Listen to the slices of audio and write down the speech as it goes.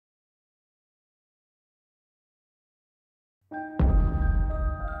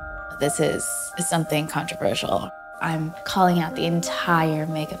This is something controversial. I'm calling out the entire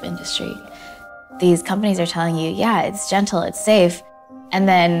makeup industry. These companies are telling you, yeah, it's gentle, it's safe. And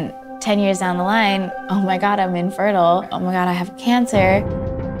then 10 years down the line, oh my God, I'm infertile. Oh my God, I have cancer.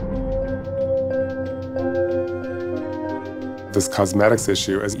 This cosmetics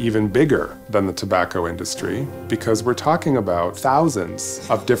issue is even bigger than the tobacco industry because we're talking about thousands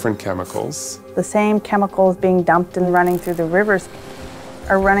of different chemicals. The same chemicals being dumped and running through the rivers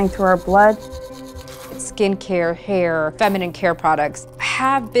are running through our blood. Skincare, hair, feminine care products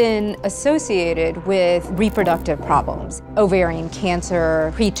have been associated with reproductive problems. Ovarian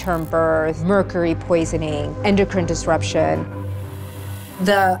cancer, preterm birth, mercury poisoning, endocrine disruption.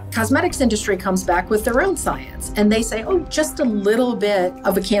 The cosmetics industry comes back with their own science, and they say, oh, just a little bit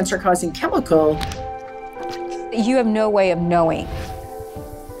of a cancer-causing chemical. You have no way of knowing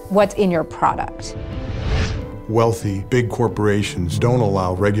what's in your product. Wealthy, big corporations don't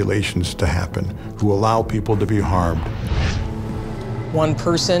allow regulations to happen, who allow people to be harmed. One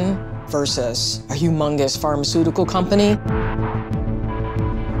person versus a humongous pharmaceutical company.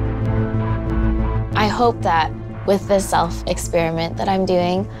 I hope that with this self-experiment that I'm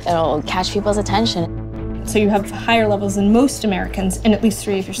doing, it'll catch people's attention. So you have higher levels than most Americans in at least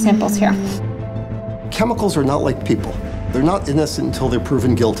 3 of your samples here. Chemicals are not like people. They're not innocent until they're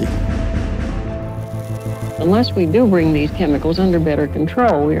proven guilty. Unless we do bring these chemicals under better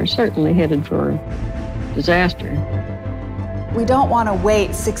control, we are certainly headed for disaster. We don't want to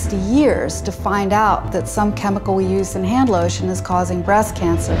wait 60 years to find out that some chemical we use in hand lotion is causing breast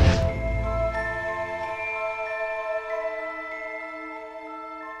cancer.